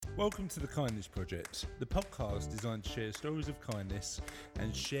Welcome to the Kindness Project, the podcast designed to share stories of kindness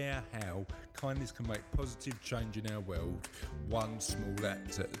and share how kindness can make positive change in our world, one small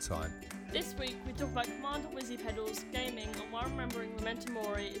act at a time. This week we talk about Commander Wizzy pedals, gaming, and why remembering Memento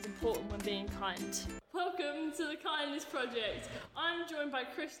Mori is important when being kind. Welcome to the Kindness Project. I'm joined by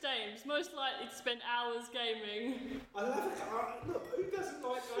Chris Dames, most likely to spend hours gaming. I love it. Look, who doesn't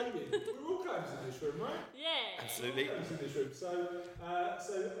like gaming? We're all gamers in this room, right? Yeah. Absolutely. We're all gamers in this room.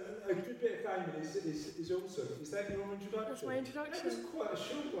 So a good bit of gaming is awesome. Is that your introduction? That's my introduction. That was quite a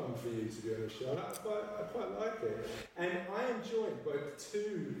short one for you, to be honest, Charlotte. I quite like it. And I am joined by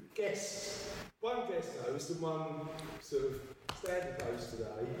two guests. One guest host and one sort of standard host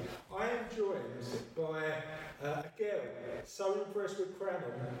today. I am joined by a girl so impressed with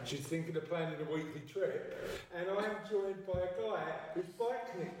Cranham, she's thinking of planning a weekly trip. And I am joined by a guy whose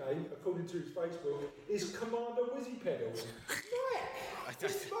bike nickname, according to his Facebook, is Commander Wizzy Pedals. Mike!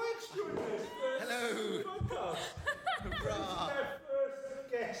 Mike's joined us for Hello. podcast. This is our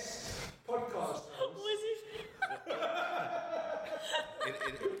first guest podcast host. Wizzy.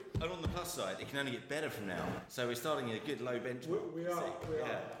 And on the plus side, it can only get better from now. So we're starting at a good low benchmark. We are.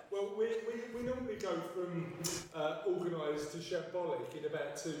 Yeah. Well, we normally go from organised to shambolic in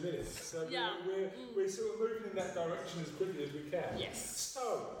about 2 minutes. So Yeah. we're sort of moving in that direction as quickly as we can. Yes.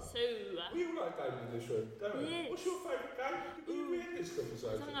 So, we all like gaming in this room, don't we? Yes. What's your favourite game? We end this I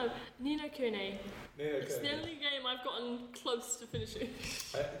conversation. don't know. Ni no Kuni. It's the Okay. only game I've gotten close to finishing.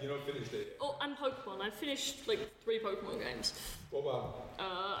 You're not finished it. Oh, and Pokemon. I finished like 3 Pokemon games. What one?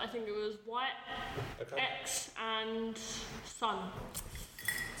 I think it was White, Okay. X, and Sun.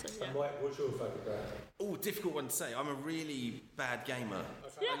 So And yeah. Mike, what's your favourite game? Oh, difficult one to say. I'm a really bad gamer.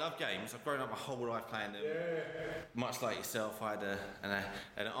 Okay. I love games. I've grown up my whole life playing them. Yeah. Much like yourself, I had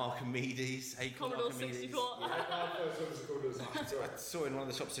an Archimedes, Acorn Commodore Archimedes. 64. I first one was called as I saw in one of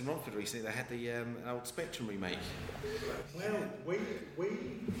the shops in Romford recently they had the an old Spectrum remake. Well,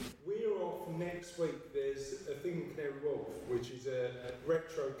 we're off next week. There's a thing in Canary Wharf, which is a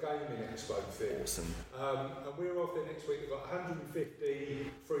retro gaming expo thing. Awesome. And we're off there next week. They've got 150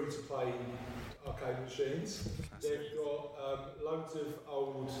 free-to-play arcade machines. They've got loads of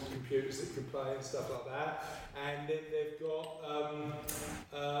old computers that can play and stuff like that. And then they've got...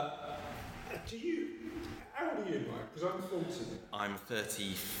 How old are you, Mike? Because I'm 40. I'm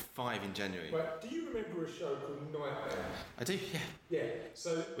 35 in January. Right, do you remember a show called Nightmare? I do, yeah. Yeah,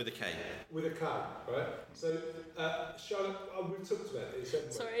 so... With a K. With a K, right? So, Charlotte, we've talked about this, haven't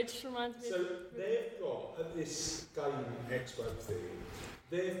we? Sorry, it just reminds me. So, they've got, at this game expo thing,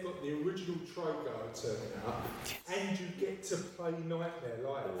 they've got the original Trogo turning up, and you get to play Nightmare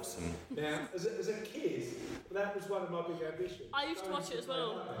live. Awesome. Now, as a kid, that was one of my big ambitions. I used to watch it as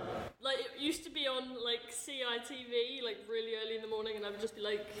well. Nightmare. Like, it used to be on, like, CITV, like, really early in the morning, and I would just be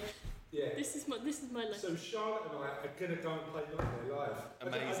like, Yeah. this is my life. So Charlotte and I are going to go and play Nightmare live.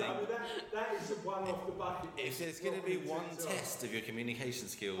 Amazing. I mean, that is the one off the bucket. If there's going to be one test of your communication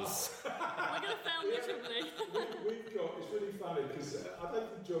skills, We're going to fail miserably. We've got, it's really funny because I don't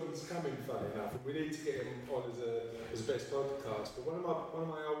think John's coming, funny enough, and we need to get him on as a best podcast. But one of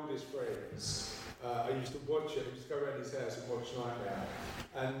my oldest friends, I used to watch it. I used to go around his house and watch Nightmare,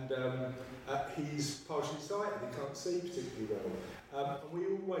 and he's partially sighted. He can't see particularly well, and we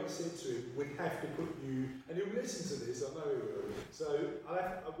always said to him, "We have to put you," and he'll listen to this. I know he will. So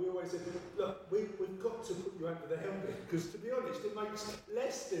we always said, "Look, we've got to put you under the helmet because, to be honest, it makes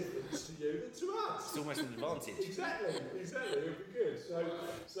less difference to you than to us." it's almost an advantage. Exactly. It'll be good.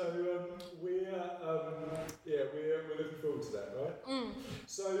 So we're looking forward to that, right?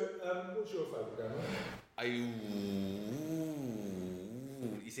 So, what's your favourite game?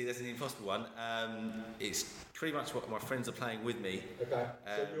 You see, that's an impossible one. It's pretty much what my friends are playing with me. Okay.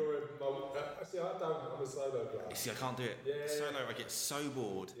 So you're a see, I don't. I'm a solo player. You see, I can't do it. Yeah. Solo, I get so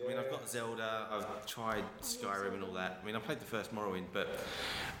bored. I mean, I've got Zelda, I've tried Skyrim and all that. I mean, I played the first Morrowind, but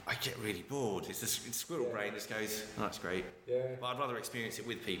I get really bored. It's squirrel brain just goes, oh, that's great. Yeah. But I'd rather experience it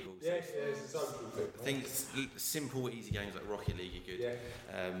with people. So Yes, it's a social thing. I think it's simple, easy games like Rocket League are good. Yeah.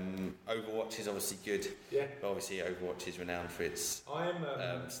 Overwatch is obviously good. Yeah. But obviously, Overwatch is renowned for its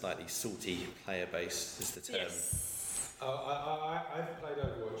I'm slightly salty player base, is the term. Yes. I haven't played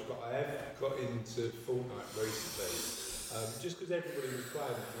Overwatch, but I have got into Fortnite recently. Just because everybody was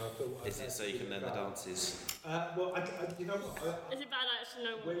playing it, and I thought. Is it so you can learn the dances? Well, you know what? Is it bad I actually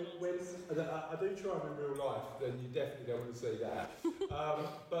know what When I do try them in real life, then you definitely don't want to see that.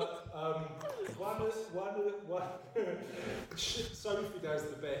 Sophie does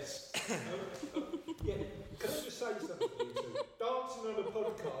the best. Yeah, can I just say something to you two? Dancing on a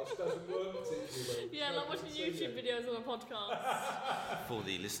podcast doesn't work particularly well. Yeah, like watching YouTube videos on a podcast. For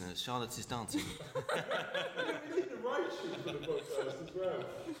the listeners, Charlotte is dancing. We need narration for the podcast as well.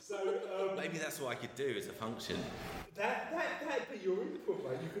 So Maybe that's what I could do as a function. that'd be your input,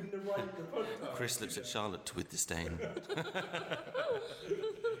 mate. You could narrate the podcast. Chris looks at Charlotte with disdain.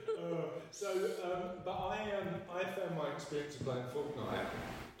 But I found my experience of playing Fortnite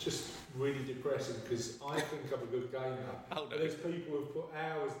just really depressing because I think I'm a good gamer. Oh, no. But there's people who've put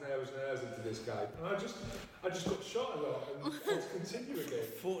hours and hours and hours into this game, and I just got shot a lot, and let's continue again.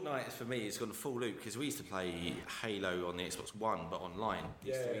 Fortnite for me has gone full loop because we used to play Halo on the Xbox One, but online.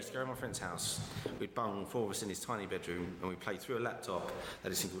 We used to go to my friend's house. We'd bung four of us in his tiny bedroom, and we'd play through a laptop. They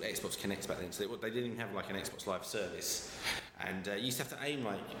had this thing called Xbox Connect back then, so they didn't even have like an Xbox Live service. And you used to have to aim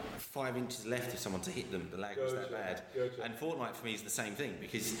like 5 inches left of someone to hit them. The lag was that bad. Gotcha. And Fortnite for me is the same thing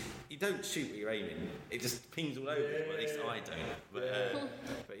because you don't shoot where you're aiming. It just pings all over you. Well, at least I don't. But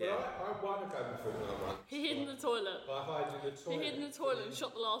yeah. Well, I won a game of Fortnite once. He hid in the toilet. I hid in the toilet. He hid in the toilet and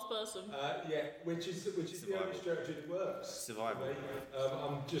shot the last person. Which is the only strategy that works. Survival.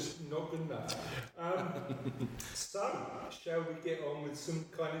 I'm just not good enough. So, shall we get on with some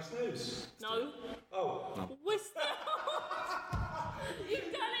kindness news? No. Oh. We're still...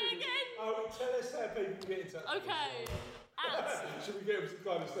 You've done it again! Oh, tell us how people get in touch. Okay. Should we get with some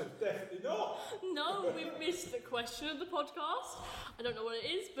kindness news? Definitely not. No, we've missed the question of the podcast. I don't know what it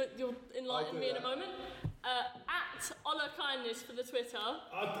is, but you'll enlighten me in a moment. At Ola Kindness for the Twitter.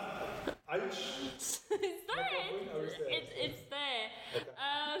 H? It's there. It's there. Okay.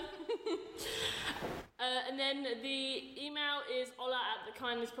 And then the email is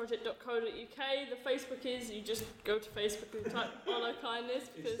ola@thekindnessproject.co.uk. The Facebook is, you just go to Facebook and type Ola Kindness.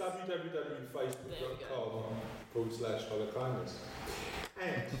 It's www.facebook.com/holokindness.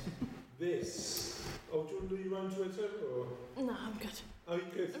 And this... Oh, do you want to do your own Twitter, or...? No, I'm good. Oh, you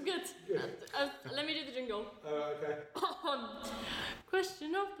good? I'm good. Good. Let me do the jingle. Okay.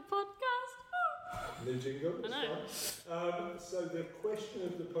 Question of the podcast. New jingle. I know. So the question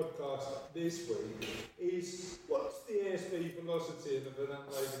of the podcast this week is, what's the airspeed velocity of an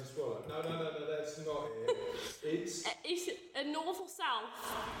unladen swallow? No, that's not it. It's North or south?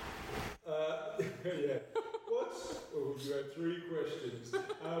 yeah. Oh, you had 3 questions.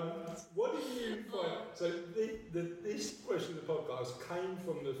 What do you find? So this question of the podcast came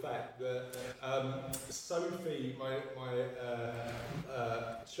from the fact that Sophie, my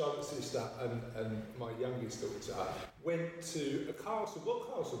Charlotte's sister, and my youngest daughter went to a castle. What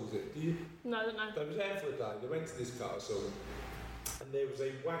castle was it? No, I don't know. They was there for a day. They went to this castle, and there was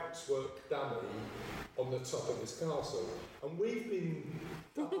a waxwork dummy on the top of this castle. And we've been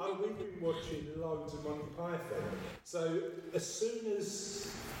watching loads of Monty Python. So as soon as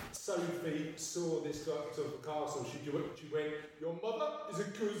Sophie saw this guy at the top of the castle, she went, "Your mother is a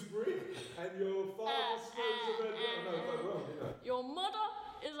gooseberry, and your father smells of red." No, I got it wrong, didn't I? Your mother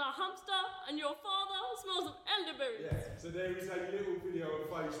is a hamster, and your father smells of elderberries. Yeah, so there is a little video on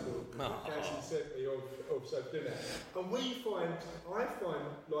Facebook that Cassie sent me of Sophie doing that. And I find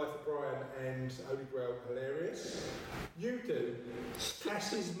Life of Brian and Holy Grail hilarious. You do.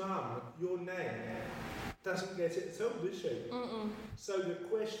 Cassie's mum, your nan, doesn't get it at all, does she? So the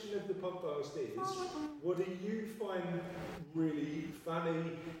question of the podcast is, what do you find really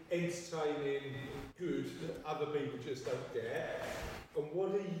funny, entertaining, good that other people just don't get? And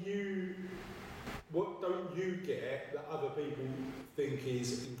what don't you get that other people think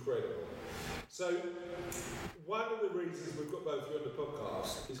is incredible? So one of the reasons we've got both of you on the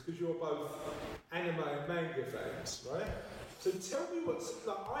podcast is because you're both anime and manga fans, right? So tell me what's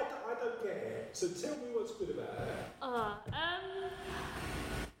like. I don't get it. So tell me what's good about it.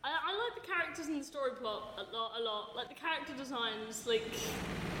 I like the characters and the story plot a lot. Like the character designs, like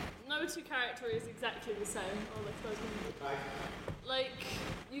no two character is exactly the same. Oh, that's okay. Like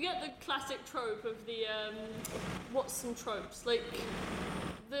you get the classic trope of the what's some tropes like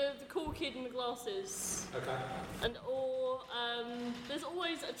the cool kid in the glasses. Okay. There's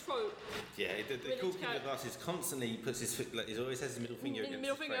always a trope. Yeah, the cool kid in the glasses constantly puts his foot, like, he always has his middle finger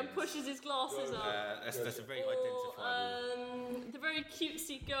against his and pushes his glasses up. That's a very identifiable. The very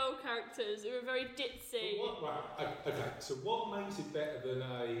cutesy girl characters who are very ditzy. So what makes it better than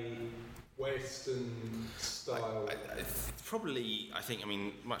a Western style? I think,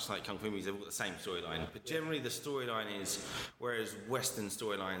 much like Kung Fu movies, they've all got the same storyline, but generally the storyline is, whereas Western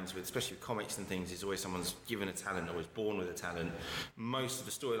storylines, especially with comics and things, is always someone's given a talent or is born with a talent. Most of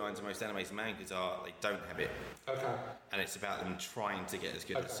the storylines in most animes and mangas are, they don't have it. Okay. And it's about them trying to get as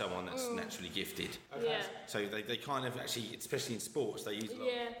good as someone that's naturally gifted. Okay. Yeah. So they kind of actually, especially in sports, they use a lot.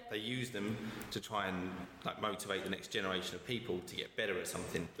 Yeah. They use them to try and motivate the next generation of people to get better at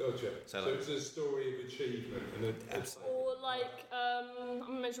something. Gotcha. So it's a story of achievement. Or like, I'm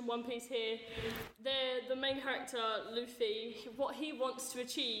going to mention One Piece here. The main character, Luffy, what he wants to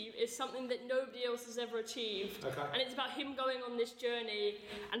achieve is something that nobody else has ever achieved. Okay. And it's about him going on this journey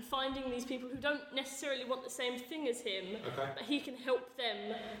and finding these people who don't necessarily want the same thing as him, but he can help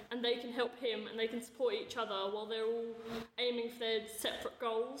them and they can help him and they can support each other while they're all aiming for their separate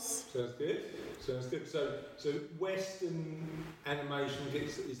goals. Sounds good. So Western animation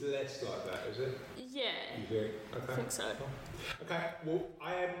is less like that, is it? Yeah. You think? Okay. I think so. Okay, well,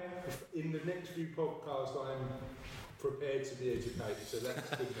 I am, in the next few podcasts, I'm prepared to be educated, so that's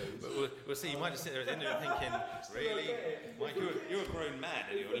good news. But we'll see, you might just sit there at the end of it thinking, really? Mike, you're a grown man,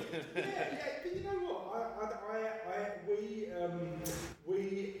 and you're... yeah, but you know what?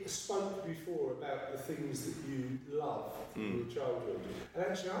 We spoke before about the things that you love from your childhood. And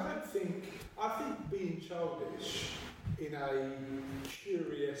actually, I think being childish in a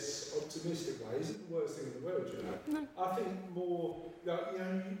curious, optimistic way isn't the worst thing in the world, you know. No. I think more, like,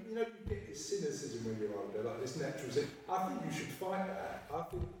 you get this cynicism when you're older, like this natural sin. I think you should fight that. I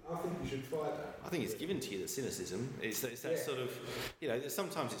think you should fight that. I think it's given to you, the cynicism. It's that sort of,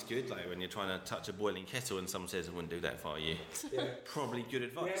 sometimes it's good, like when you're trying to touch a boiling kettle and someone says, I wouldn't do that for you. Yeah. Probably good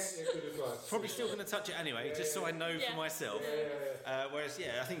advice. Yeah, good advice. Probably still going to touch it anyway, just so I know for myself. Whereas,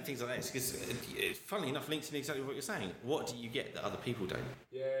 I think things like that, because funnily enough, links in exactly what you're saying. What do you get that other people don't?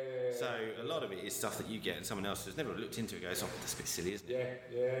 So a lot of it is stuff that you get and someone else has never looked into it goes, that's a bit silly, isn't it?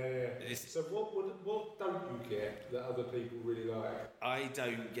 Yeah. So what don't you get that other people really like? I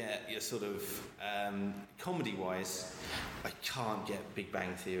don't get your sort of comedy-wise. I can't get Big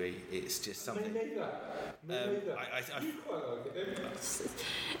Bang Theory. It's just something. Me neither. You quite like it, don't you?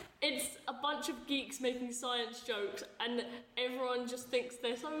 It's a bunch of geeks making science jokes, and everyone just thinks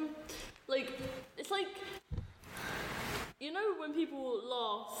they're so it's like. You know when people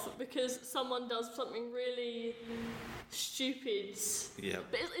laugh because someone does something really stupid? Yeah.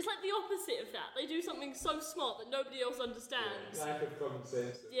 But it's like the opposite of that. They do something so smart that nobody else understands. Lack of common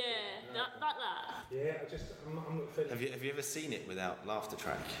sense. Yeah, that. Yeah, I'm not feeling. Have you ever seen it without laughter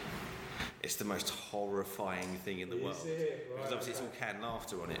track? It's the most horrifying thing in the world. It? Right, because obviously it's all canned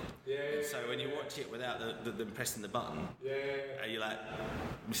laughter on it. Yeah. So when you watch it without them pressing the button, you're like,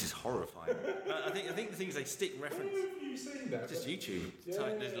 this is horrifying. I think the thing is they stick reference. Where have you seen that? Just YouTube.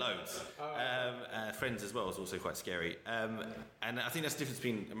 There's loads. Friends as well is also quite scary. And I think that's the difference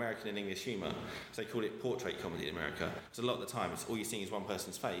between American and English humour. So they call it portrait comedy in America. Because a lot of the time, it's all you're seeing is one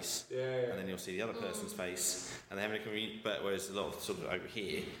person's face, and then you'll see the other person's face, and they're having a comedy. But whereas a lot of sort of over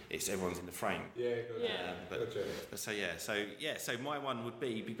here, it's everyone's in the frame. So my one would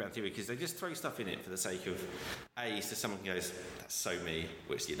be Big Bang Theory because they just throw stuff in it for the sake of so someone goes, that's so me,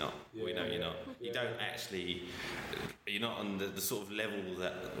 which you're not. We know you're not. You don't actually. You're not on the sort of level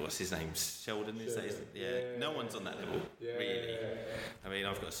that what's his name, Sheldon is that? No one's on that level really. I mean,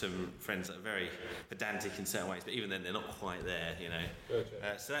 I've got some friends that are very pedantic in certain ways, but even then they're not quite there, you know.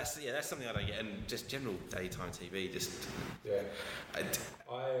 So that's something I don't get, and just general daytime TV, just.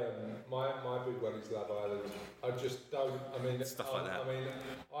 My big one is Love Island. I just don't. I mean, stuff like that. I mean,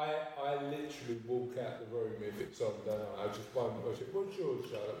 I literally walk out the room if it's on. Don't I? I just won't watch it. What's yours,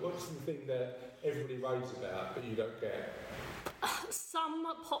 Charlotte? What's the thing that everybody raves about but you don't get? Some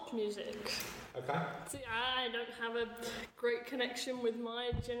pop music. Okay. See, I don't have a great connection with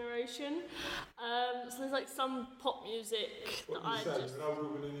my generation. So there's like some pop music What that I you say? just. An old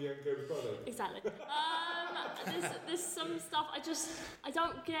woman in the young girl's body. Exactly. There's some stuff I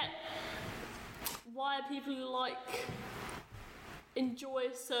don't get why people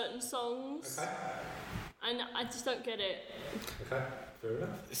enjoy certain songs. Okay. And I just don't get it. Okay, fair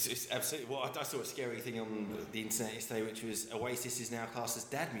enough. It's absolutely. Well, I saw a scary thing on the internet yesterday, which was Oasis is now classed as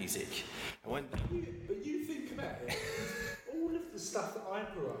dad music. But you think about it. All of the stuff that I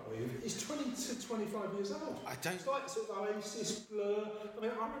grew up with is 20 to 25 years old. It's like sort of Oasis, Blur. I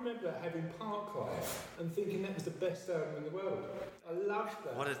mean, I remember having Park Life and thinking that was the best album in the world. I loved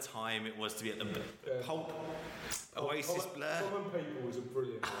that. What a time it was to be at the Pulp. Oasis, Blur. Common People was a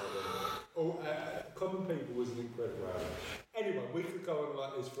brilliant album. Common People was an incredible album. Anyway, we could go on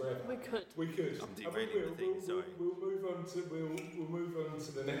like this forever. We could. I'm derailing the thing, sorry. We'll move on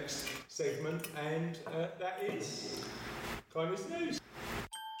to the next segment, and that is Kindness News.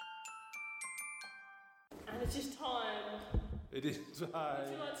 And it's just time. It is time.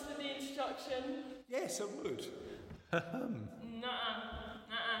 Would you like to do the introduction? Yes, I would.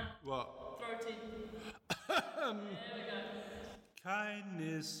 Nuh-uh. What? Throaty. There we go.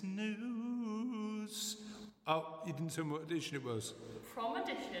 Kindness News. Oh, you didn't tell me what edition it was. Prom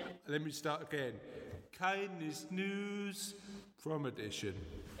edition. Let me start again. Kindness News, Prom edition.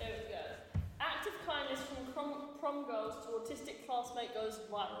 There we go. prom girls to autistic classmate goes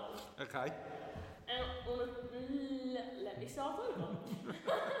viral. Okay. And let me start over.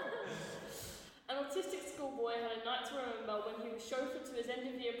 An autistic schoolboy had a night to remember when he was chauffeured to his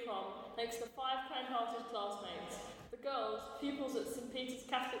end-of-year prom thanks to 5 kind-hearted classmates. The girls, pupils at St Peter's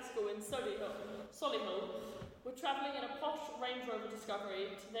Catholic School in Solihull, were travelling in a posh Range Rover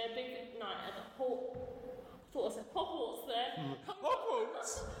Discovery to their big night at the Hogwarts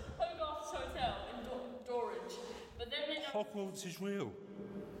Hotel in Dorridge. But then they noticed... Hogwarts is real,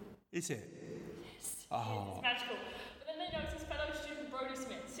 is it? Yes, Oh. it's magical. But then they noticed fellow student Brody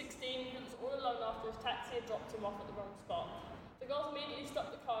Smith, 16, who was all alone after his taxi had dropped him off at the wrong spot. The girls immediately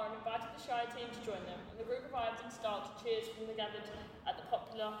stopped the car and invited the shy team to join them, and the group arrived in style to cheers from the gathered at the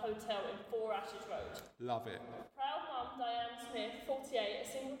popular hotel in 4 Ashes Road. Love it. Proud mum Diane Smith, 48, a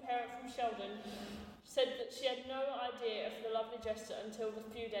single parent from Sheldon, said that she had no idea of the lovely gesture until a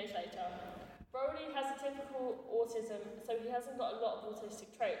few days later. Brody has a typical autism, so he hasn't got a lot of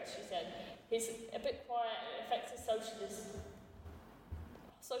autistic traits, she said. He's a bit quiet and it affects his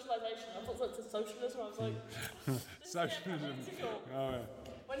socialization. I thought that was socialism. I was like, Socialism. Oh, yeah.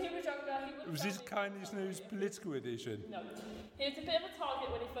 When he was younger, he would. Was this Kindness News political edition? No. He was a bit of a target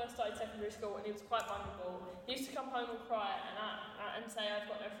when he first started secondary school, and he was quite vulnerable. He used to come home and cry and say, "I've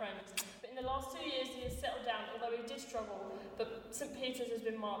got no friends." But in the last 2 years, he has settled down, although he did struggle. But St Peter's has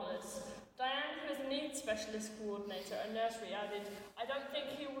been marvellous. Diane, who is a needs specialist coordinator at a nursery, added, "I don't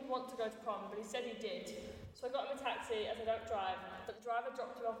think he would want to go to prom, but he said he did. So I got him a taxi, as I don't drive, but the driver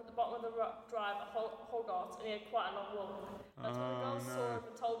dropped him off at the bottom of the drive at Hogarth, and he had quite a long walk. That's when the girls saw him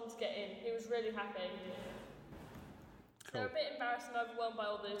and told him to get in. He was really happy." They were a bit embarrassed and overwhelmed by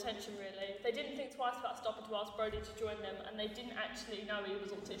all the attention, really. They didn't think twice about stopping to ask Brody to join them, and they didn't actually know he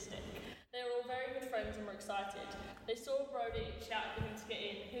was autistic. They were all very good friends and were excited. They saw Brody, shouted at him to get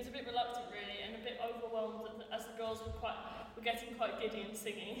in. He was a bit reluctant, really, and a bit overwhelmed as the girls were getting quite giddy and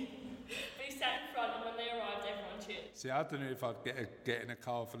singing. But he sat in front, and when they arrived, everyone cheered. See, I don't know if I'd get in a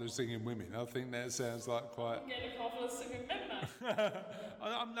car full of singing women. I think that sounds like quite... Get in a car full of singing men, man.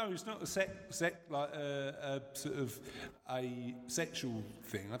 No, it's not a sort of a sexual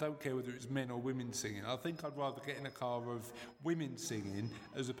thing. I don't care whether it's men or women singing. I think I'd rather get in a car of women singing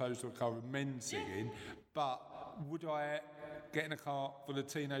as opposed to a car of men singing. But would I get in a car full of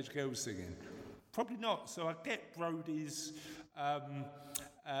teenage girls singing? Probably not. So I get Brody's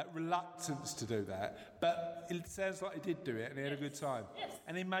reluctance to do that, but it sounds like he did do it and he had a good time. Yes.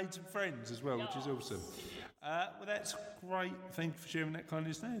 And he made some friends as well, which is awesome. Well, that's great. Thank you for sharing that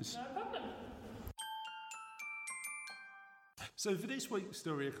Kindness News. No problem. So for this week's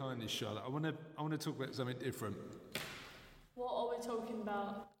Story of Kindness, Charlotte, I want to talk about something different. What are we talking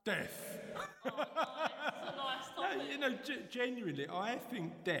about? Death. Oh, nice. That's a nice topic. Genuinely, I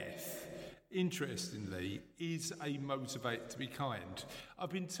think death, interestingly, is a motivator to be kind.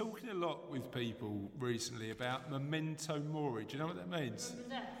 I've been talking a lot with people recently about Memento Mori. Do you know what that means?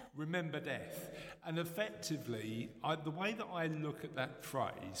 Remember death. And effectively, the way that I look at that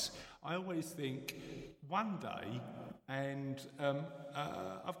phrase, I always think one day, and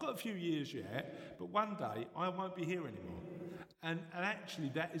I've got a few years yet, but one day I won't be here anymore. And actually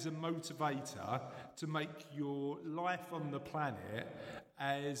that is a motivator to make your life on the planet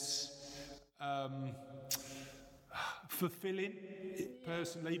as fulfilling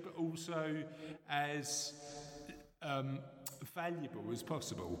personally, but also as valuable as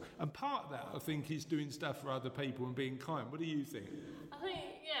possible. And part of that, I think, is doing stuff for other people and being kind. What do you think? I think,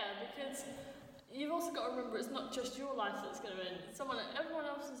 yeah, because you've also got to remember it's not just your life that's going to end. Everyone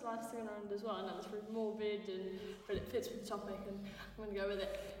else's life is going to end as well. I know it's really morbid, but it fits with the topic, and I'm going to go with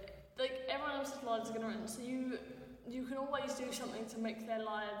it. Like, everyone else's lives are going to end, so you can always do something to make their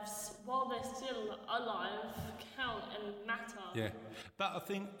lives, while they're still alive, count and matter. Yeah, but I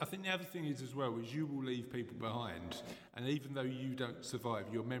think the other thing is as well is you will leave people behind, and even though you don't survive,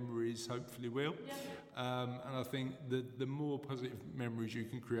 your memories hopefully will. Yeah. And I think the more positive memories you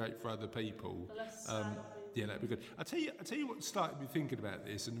can create for other people, The less sad it'll be. yeah, that'd be good. I tell you what started me thinking about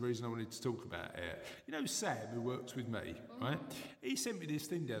this, and the reason I wanted to talk about it. You know Sam, who works with me, right? He sent me this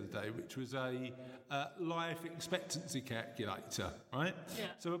thing the other day, which was a life expectancy calculator, right? Yeah.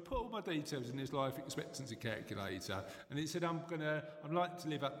 So I put all my details in this life expectancy calculator, and it said I'm likely to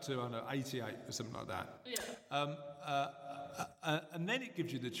live up to 88 or something like that. Yeah. And then it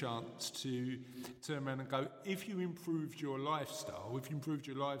gives you the chance to turn around and go, if you improved your lifestyle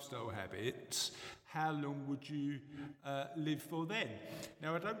habits, how long would you live for then?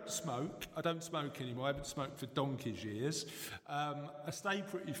 Now, I don't smoke anymore. I haven't smoked for donkey's years. I stay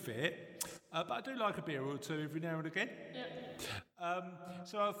pretty fit, but I do like a beer or two every now and again. Yeah.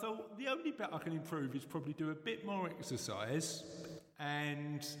 So I thought the only bit I can improve is probably do a bit more exercise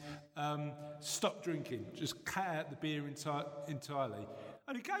and stop drinking. Just cut out the beer entirely.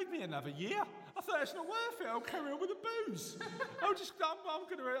 And he gave me another year. I thought it's not worth it. I'll carry on with the booze. I'm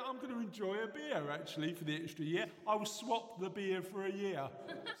going to enjoy a beer actually for the extra year. I will swap the beer for a year.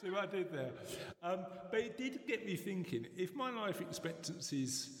 See what I did there. But it did get me thinking. If my life expectancy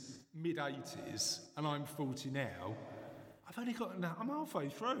is mid-80s and I'm 40 now, I've only got I'm halfway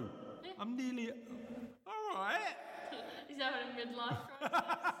through. Yeah. I'm nearly all right. He's having a midlife crisis.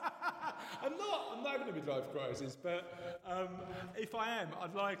 I'm not having a midlife crisis, but if I am,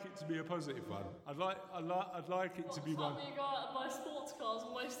 I'd like it to be a positive one. I'd like it to be one. You go out and buy sports cars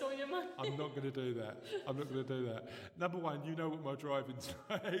and waste all your money. I'm not going to do that. Number one, you know what my driving's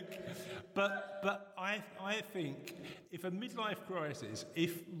like. But I think if a midlife crisis,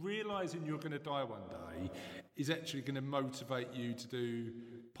 if realising you're going to die one day is actually going to motivate you to do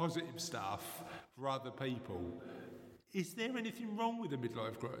positive stuff for other people, is there anything wrong with a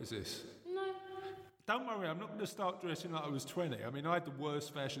midlife crisis? No. Don't worry, I'm not going to start dressing like I was 20. I mean, I had the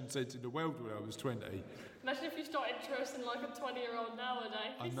worst fashion sense in the world when I was 20. Imagine if you started dressing like a 20-year-old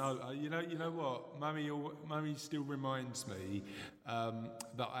nowadays. I know. You know what? Mummy still reminds me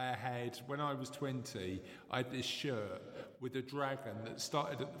that I had, when I was 20, I had this shirt with a dragon that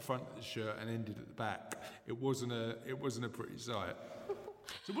started at the front of the shirt and ended at the back. It wasn't a pretty sight.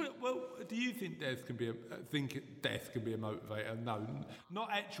 So, well, do you think death can be a motivator? No, not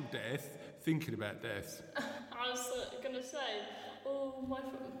actual death. Thinking about death. I was going to say,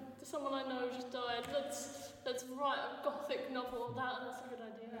 someone I know just died. Let's write a gothic novel on that. That's a good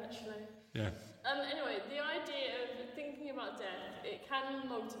idea, actually. Yeah. Anyway, the idea of thinking about death, it can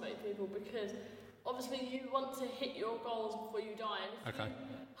motivate people because obviously you want to hit your goals before you die. And if you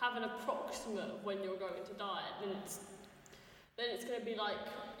have an approximate of when you're going to die, then it's going to be like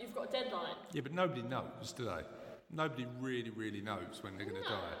you've got a deadline. Yeah, but nobody knows, do they? Nobody really knows when they're going to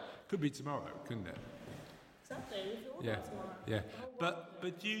die. Could be tomorrow, couldn't it? Exactly. If you're tomorrow. Yeah.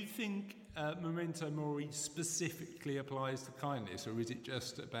 But do you think Memento Mori specifically applies to kindness, or is it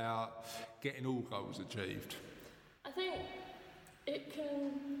just about getting all goals achieved? I think it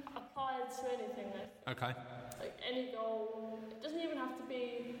can apply to anything. Okay. Like any goal. It doesn't even have to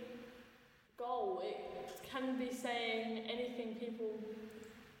be goal. It can be saying anything people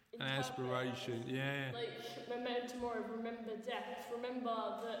an aspiration, yeah. Like Memento Mori, remember death. Remember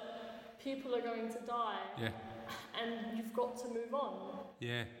that people are going to die. Yeah. And you've got to move on.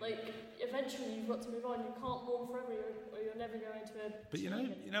 Yeah. Like eventually you've got to move on. You can't mourn forever, or you're never going to. But you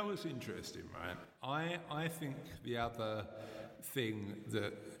know what's interesting, right? I think the other thing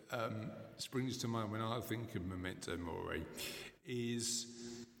that springs to mind when I think of Memento Mori is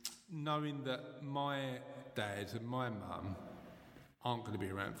knowing that my dad and my mum aren't going to be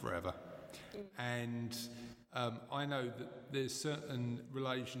around forever. And I know that there's certain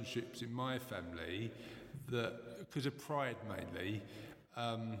relationships in my family that, because of pride mainly,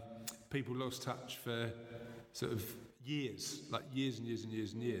 people lost touch for sort of years, like years and years and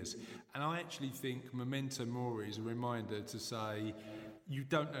years and years. And I actually think Memento Mori is a reminder to say, you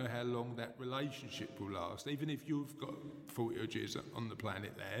don't know how long that relationship will last, even if you've got 40 odd years on the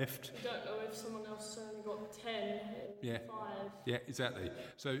planet left. You don't know if someone else has only got 10 or 5. Yeah, exactly.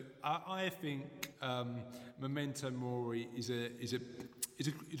 So I think Memento Mori is a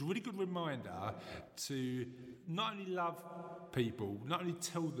really good reminder to not only love people, not only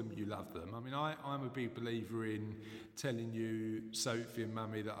tell them you love them. I mean, I'm a big believer in telling you, Sophie and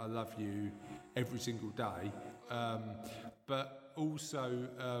Mummy, that I love you every single day. But also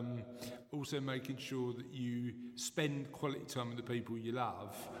making sure that you spend quality time with the people you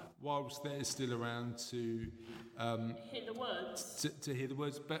love whilst they're still around to hear the words. To hear the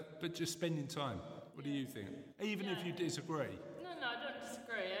words, but just spending time. What do you think? Even if you disagree. No, I don't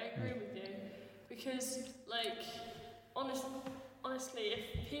disagree. I agree with you because, like, honestly, if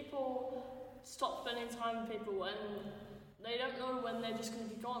people stop spending time with people and they don't know when they're just going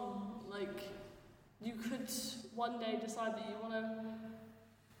to be gone, like. You could one day decide that you want to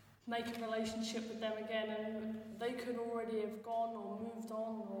make a relationship with them again, and they could already have gone or moved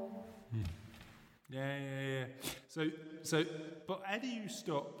on, or. Yeah. So, but how do you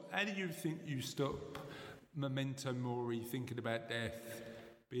think you stop Memento Mori, thinking about death,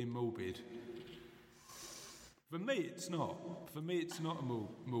 being morbid? For me, it's not. For me, it's not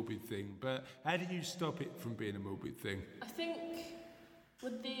a morbid thing. But how do you stop it from being a morbid thing? I think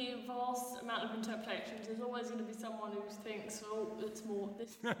With the vast amount of interpretations, there's always going to be someone who thinks, oh, it's more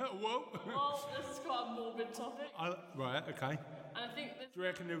this. What? Well, this is quite a morbid topic. Right, okay. And I think Do you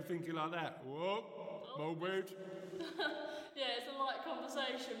reckon they'll think it like that? Whoa, morbid. yeah, it's a light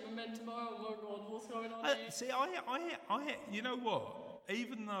conversation. Memento Mori, oh my God, what's going on here? See, you know what?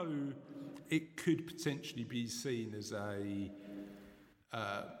 Even though it could potentially be seen as a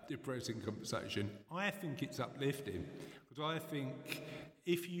depressing conversation, I think it's uplifting. Because I think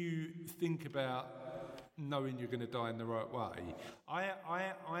if you think about knowing you're going to die in the right way,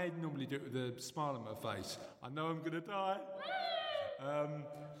 I normally do it with a smile on my face. I know I'm going to die.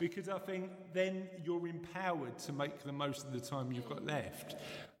 Because I think then you're empowered to make the most of the time you've got left.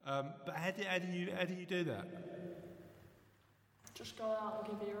 But how do you do that? Just go out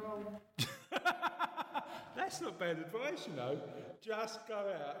and give it your all. That's not bad advice, you know. Just go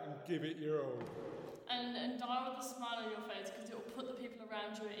out and give it your all. And die with a smile on your face, because it will put the people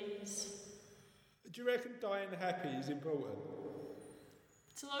around you at ease. Do you reckon dying happy is important?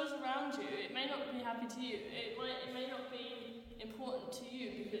 To those around you, it may not be happy to you. It may not be important to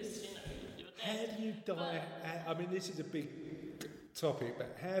you because, you're dead. How do you die? I mean, this is a big topic,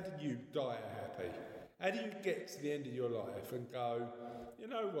 but how do you die happy? How do you get to the end of your life and go, you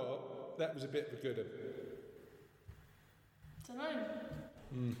know what, that was a bit of a good one? I don't know.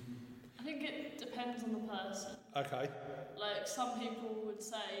 I think it depends on the person. Okay. Like, some people would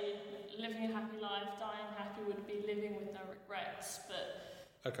say living a happy life, dying happy would be living with no regrets, but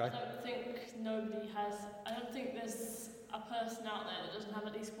okay. I don't think there's a person out there that doesn't have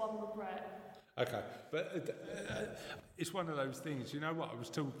at least one regret. Okay, but it's one of those things. You know what? I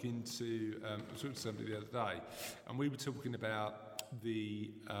was talking to somebody the other day, and we were talking about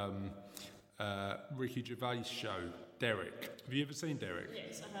the Ricky Gervais show, Derek. Have you ever seen Derek?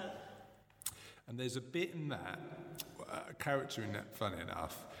 Yes, I have. And there's a bit in that, a character in that, funny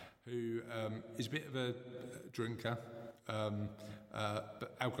enough, who is a bit of a drinker,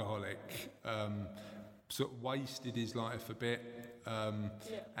 but alcoholic, sort of wasted his life a bit,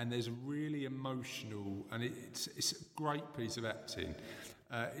 and there's a really emotional, and it's a great piece of acting.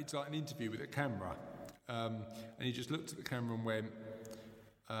 It's like an interview with a camera, and he just looked at the camera and went,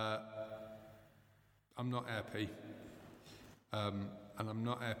 I'm not happy, and I'm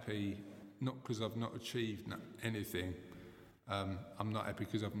not happy not because I've not achieved anything, I'm not happy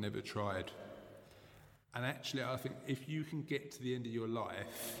because I've never tried. And actually, I think if you can get to the end of your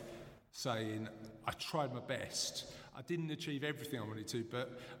life saying, I tried my best, I didn't achieve everything I wanted to,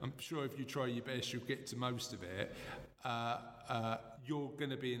 but I'm sure if you try your best, you'll get to most of it, you're going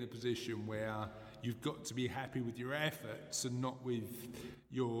to be in a position where you've got to be happy with your efforts and not with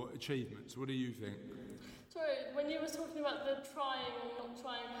your achievements. What do you think? Sorry, when you were talking about the trying or not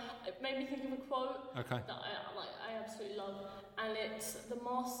trying, it made me think of a quote that I absolutely love, and it's, the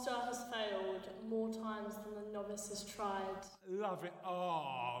master has failed more times than the novice has tried. Love it.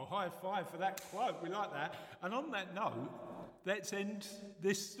 Oh, high five for that quote. We like that. And on that note, let's end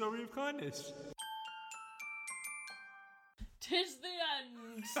this story of kindness. 'Tis the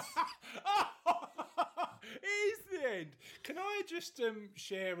end. It is the end. Can I just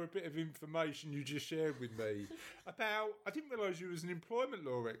share a bit of information you just shared with me about? I didn't realise you was an employment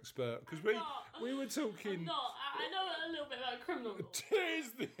law expert, because we were talking. I'm not. I know a little bit about criminal law. It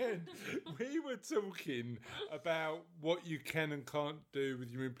is the end. We were talking about what you can and can't do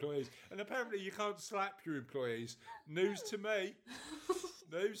with your employees, and apparently you can't slap your employees. News to me.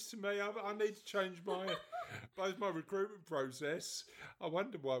 News to me. I need to change both my recruitment process. I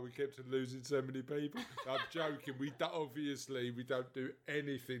wonder why we kept losing so many people. I'm joking. We don't do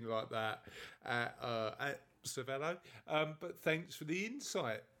anything like that at Savello. But thanks for the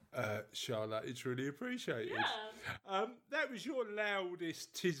insight, Charlotte. It's really appreciated. Yeah. That was your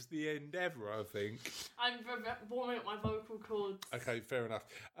loudest "'Tis the end" ever, I think. I'm warming up my vocal cords. Okay, fair enough.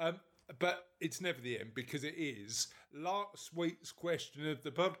 But it's never the end, because it is last week's question of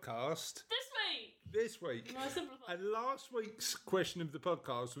the podcast. This week. No, simplify. And last week's question of the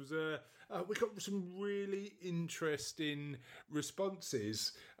podcast was we got some really interesting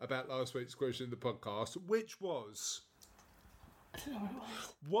responses about last week's question of the podcast, which was, I don't know what it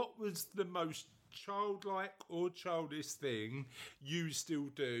was. what was the most childlike or childish thing you still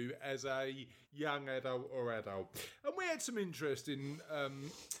do as a young adult or adult. And we had some interesting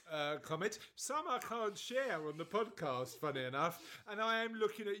comments. Some I can't share on the podcast, funny enough. And I am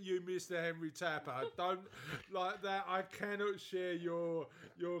looking at you, Mr. Henry Tapper. Don't like that. I cannot share your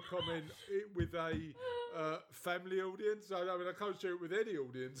comment with a family audience. I mean, I can't share it with any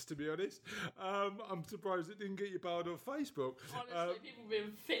audience, to be honest. I'm surprised it didn't get you barred off Facebook. Honestly, people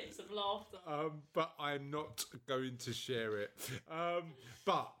being fits of laughter. But I'm not going to share it.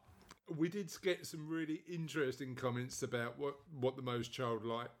 But we did get some really interesting comments about what the most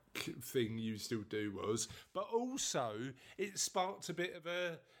childlike thing you still do was, but also it sparked a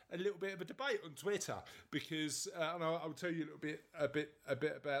little bit of a debate on Twitter because, and I'll tell you a bit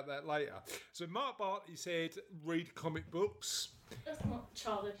about that later. So Mark Bartley said, read comic books. That's not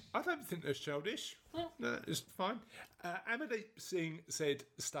childish. I don't think that's childish. Well, No, it's fine. Amardeep Singh said,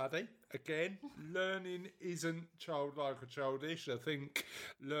 study. Again, learning isn't childlike or childish. I think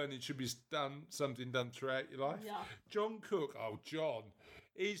learning should be something done throughout your life. Yeah. John Cook, John,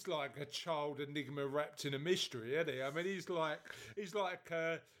 he's like a child enigma wrapped in a mystery, isn't he? I mean, he's like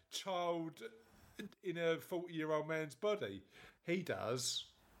a child in a 40-year-old man's body. He does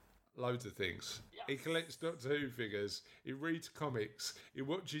loads of things. Yes. He collects Doctor Who figures. He reads comics. He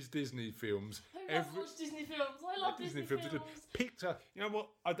watches Disney films. Who doesn't watch Disney films? I love Disney films. Pixar, you know what?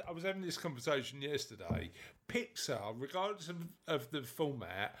 I was having this conversation yesterday. Pixar, regardless of the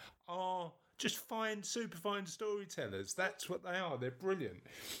format, are just super fine storytellers. That's what they are. They're brilliant.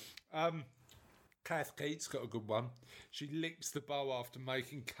 Kath Keats got a good one. She licks the bowl after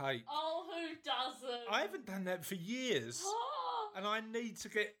making cake. Oh, who doesn't? I haven't done that for years. And I need to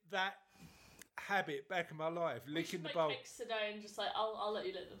get that habit back in my life, licking the bowl. We should make cakes today and just like, I'll let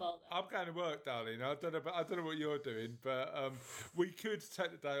you lick the bowl then. I'm going to work, darling. I don't know what you're doing, but we could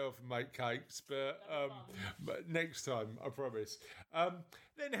take the day off and make cakes, but next time, I promise.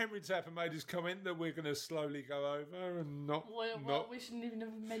 Then Henry Tapper made his comment that we're going to slowly go over and not. We shouldn't even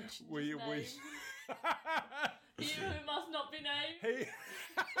have mentioned his name. He who must not be named.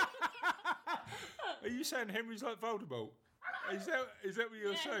 Are you saying Henry's like Voldemort? Is that what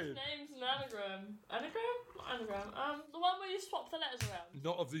you're saying? His name's an anagram. Anagram? The one where you swap the letters around.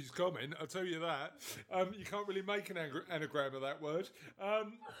 Not of this comment, I'll tell you that. You can't really make an anagram of that word.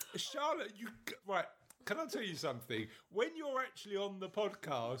 Charlotte, right, can I tell you something? When you're actually on the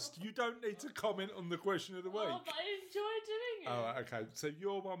podcast, you don't need to comment on the question of the week. Oh, but I enjoy doing it. Oh, right, okay. So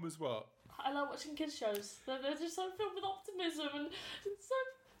your one was what? I like watching kids' shows. They're just so filled with optimism and it's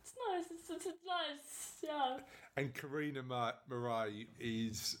nice. It's nice, yeah. And Karina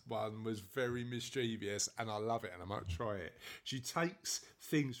Murray's one was very mischievous, and I love it, and I might try it. She takes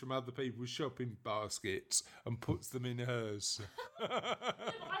things from other people's shopping baskets and puts them in hers. Yeah,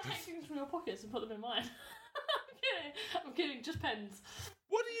 but I take things from your pockets and put them in mine. I'm kidding, just pens.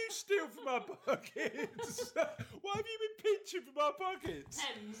 What do you steal from our pockets? What have you been pinching from our pockets?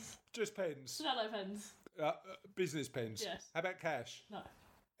 Pens. Just pens. Chanel pens. Business pens. Yes. How about cash? No.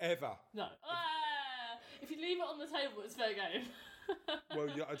 Ever? No. If you leave it on the table, it's fair game. Well,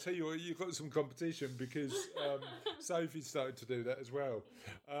 yeah, I tell you what, you've got some competition because Sophie started to do that as well.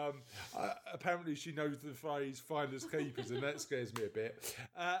 Apparently, she knows the phrase "finders keepers," and that scares me a bit.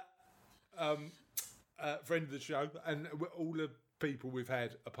 Friend of the show, and all the people we've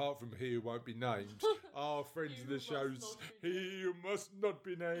had, apart from he who won't be named, are friends of the shows. He who must not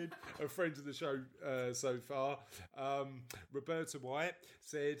be named are friends of the show so far. Roberta White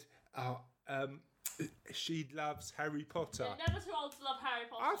said she loves Harry Potter. Yeah, never too old to love Harry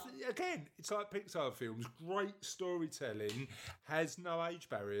Potter. Again, it's like Pixar films. Great storytelling has no age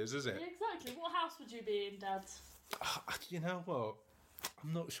barriers, is it? Yeah, exactly. What house would you be in, Dad? You know what?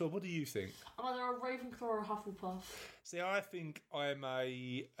 I'm not sure. What do you think? I'm either a Ravenclaw or a Hufflepuff. See, I think I'm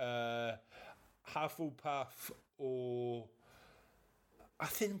a Hufflepuff, or I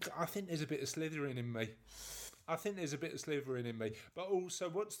think there's a bit of Slytherin in me. But also,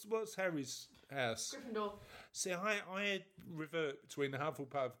 what's Harry's house? Gryffindor. See, I revert between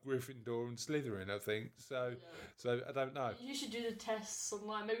Hufflepuff, Gryffindor, and Slytherin. I think so. So I don't know. You should do the tests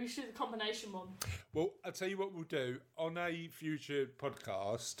online. Maybe we should do the combination one. Well, I'll tell you what we'll do. On a future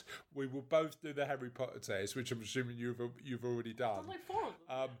podcast, we will both do the Harry Potter test, which I'm assuming you've already done. I've done like 4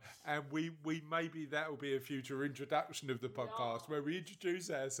 of them. And we maybe that will be a future introduction of the podcast where we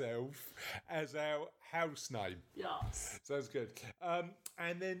introduce ourselves as our house name. Yes. Sounds good.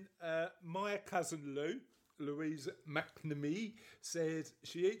 And then my cousin Louise McNamee, said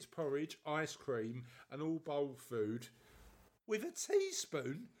she eats porridge, ice cream, and all bowl food with a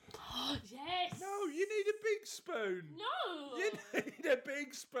teaspoon. Oh, yes. No, you need a big spoon. No. You need a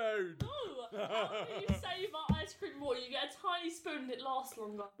big spoon. No. How do you save our ice cream more? You get a tiny spoon and it lasts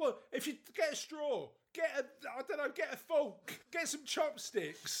longer. Well, if you get a straw, get a fork, get some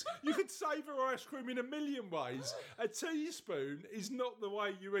chopsticks. You could save our ice cream in a million ways. A teaspoon is not the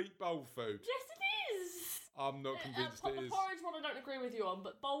way you eat bowl food. Yes, it is. I'm not convinced The it is. porridge one I don't agree with you on,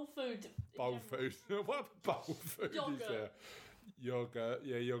 but bowl food. Bowl food. What bowl food Yogurt. is there? Yogurt.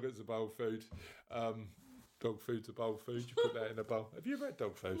 Yeah, yogurt's a bowl food. Dog food's a bowl food. You put that in a bowl. Have you ever had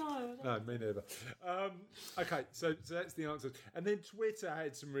dog food? No, me neither. Okay, so that's the answer. And then Twitter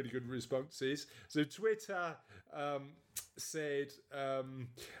had some really good responses. So Twitter said, and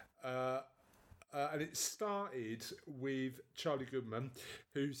it started with Charlie Goodman,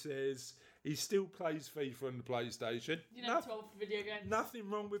 who says he still plays FIFA on the PlayStation. You're never too old for video games. Nothing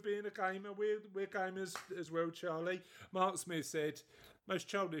wrong with being a gamer. We're gamers as well, Charlie. Mark Smith said, most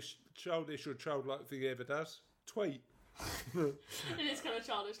childish or childlike thing he ever does, tweet. It is kind of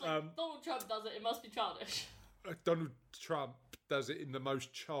childish. Like, Donald Trump does it, it must be childish. Donald Trump does it in the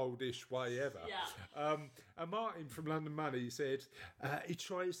most childish way ever. Yeah. And Martin from London Money said he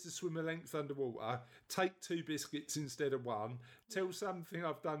tries to swim a length underwater, take 2 biscuits instead of 1, tell something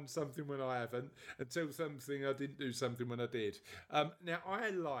I've done something when I haven't, and tell something I didn't do something when I did. Now, I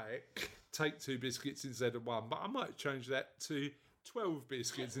like take 2 biscuits instead of 1, but I might change that to 12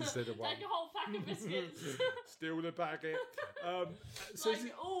 biscuits instead of 1. Take a whole pack of biscuits. Still the packet.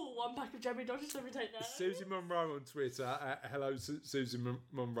 One pack of Jemmy Dodgers, let me take that. Susie Monroe on Twitter, hello Susie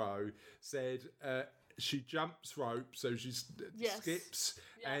Monroe, said she jumps rope, so she skips,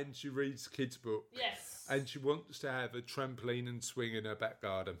 and she reads kids' books. Yes. And she wants to have a trampoline and swing in her back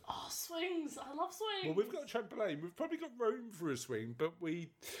garden. Oh, swings. I love swings. Well, we've got a trampoline. We've probably got room for a swing, but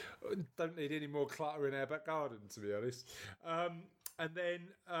we don't need any more clutter in our back garden, to be honest. And then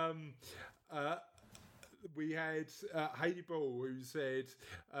we had Hayley Ball, who said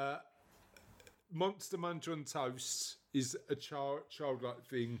Monster Munch on toast is a childlike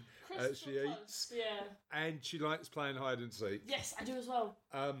thing she eats. Yeah. And she likes playing hide and seek. Yes, I do as well.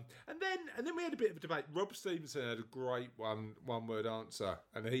 And then we had a bit of a debate. Rob Stevenson had a great one word answer,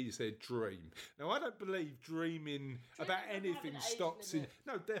 and he said dream. Now, I don't believe dreaming about anything stops in.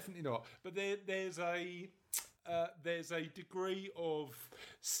 No, definitely not. But there's a degree of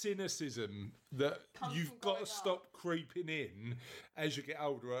cynicism that you've got to stop creeping in as you get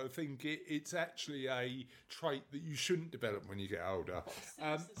older. I think it's actually a trait that you shouldn't develop when you get older.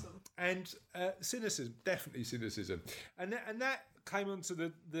 Cynicism, definitely cynicism. And that came onto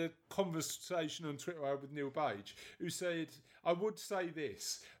the conversation on Twitter I had with Neil Page, who said, I would say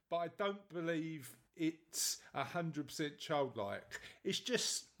this, but I don't believe it's 100% childlike. It's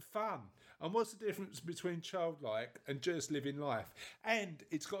just fun. And what's the difference between childlike and just living life? And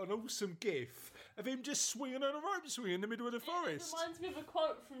it's got an awesome gif of him just swinging on a rope swing in the middle of the forest. It reminds me of a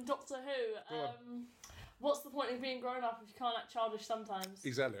quote from Doctor Who. What's the point in being grown up if you can't act childish sometimes?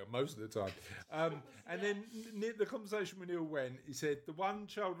 Exactly, most of the time. And then the conversation with Neil went, he said, the one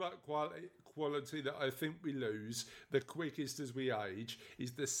childlike quality that I think we lose the quickest as we age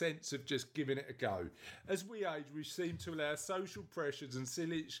is the sense of just giving it a go. As we age, we seem to allow social pressures and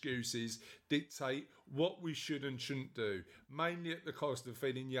silly excuses dictate what we should and shouldn't do, mainly at the cost of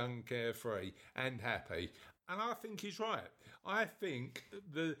feeling young, carefree and happy. And I think he's right. I think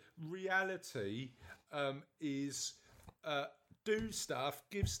the reality is do stuff,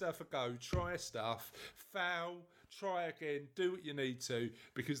 give stuff a go, try stuff, fail, try again, do what you need to,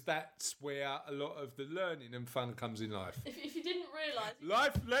 because that's where a lot of the learning and fun comes in life. If you didn't realise...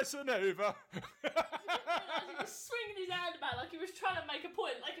 Life lesson over! If you didn't realise, he was swinging his hand about like he was trying to make a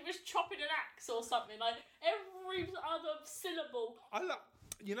point, like he was chopping an axe or something, like every other syllable...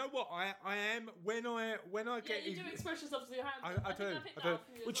 You know what? I am when I get. You do express yourself with your hands. I do.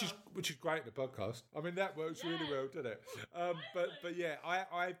 Which is great in the podcast. I mean that works really well, doesn't it? But yeah,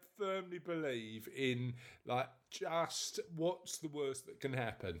 I firmly believe in like just what's the worst that can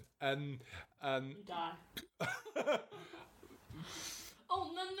happen, and you die.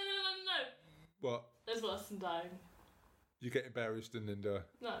 Oh no! What? There's worse than dying. You get embarrassed and then die.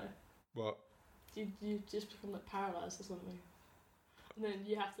 No. What? You just become like paralysed or something. And then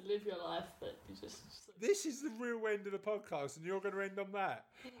you have to live your life, but you just... This is the real end of the podcast, and you're going to end on that.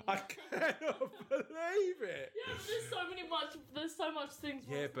 I cannot believe it. Yeah, but there's so much things.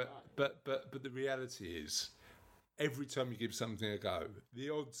 Yeah, but the reality is, every time you give something a go, the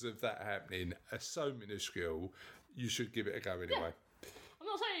odds of that happening are so minuscule. You should give it a go anyway. Yeah. I'm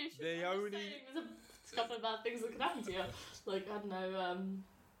not saying you should. Saying there's a couple of bad things that can happen to you. Like I don't know,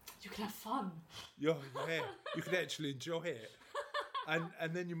 you can have fun. You can actually enjoy it.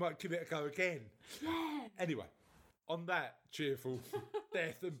 and then you might give it a go again. Yeah. Anyway, on that cheerful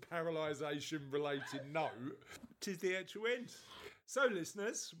death and paralysation related note, 'tis the actual end. So,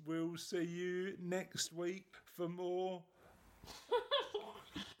 listeners, we'll see you next week for more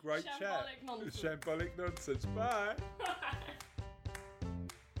great chat. Shambolic nonsense. Shambolic nonsense. Bye.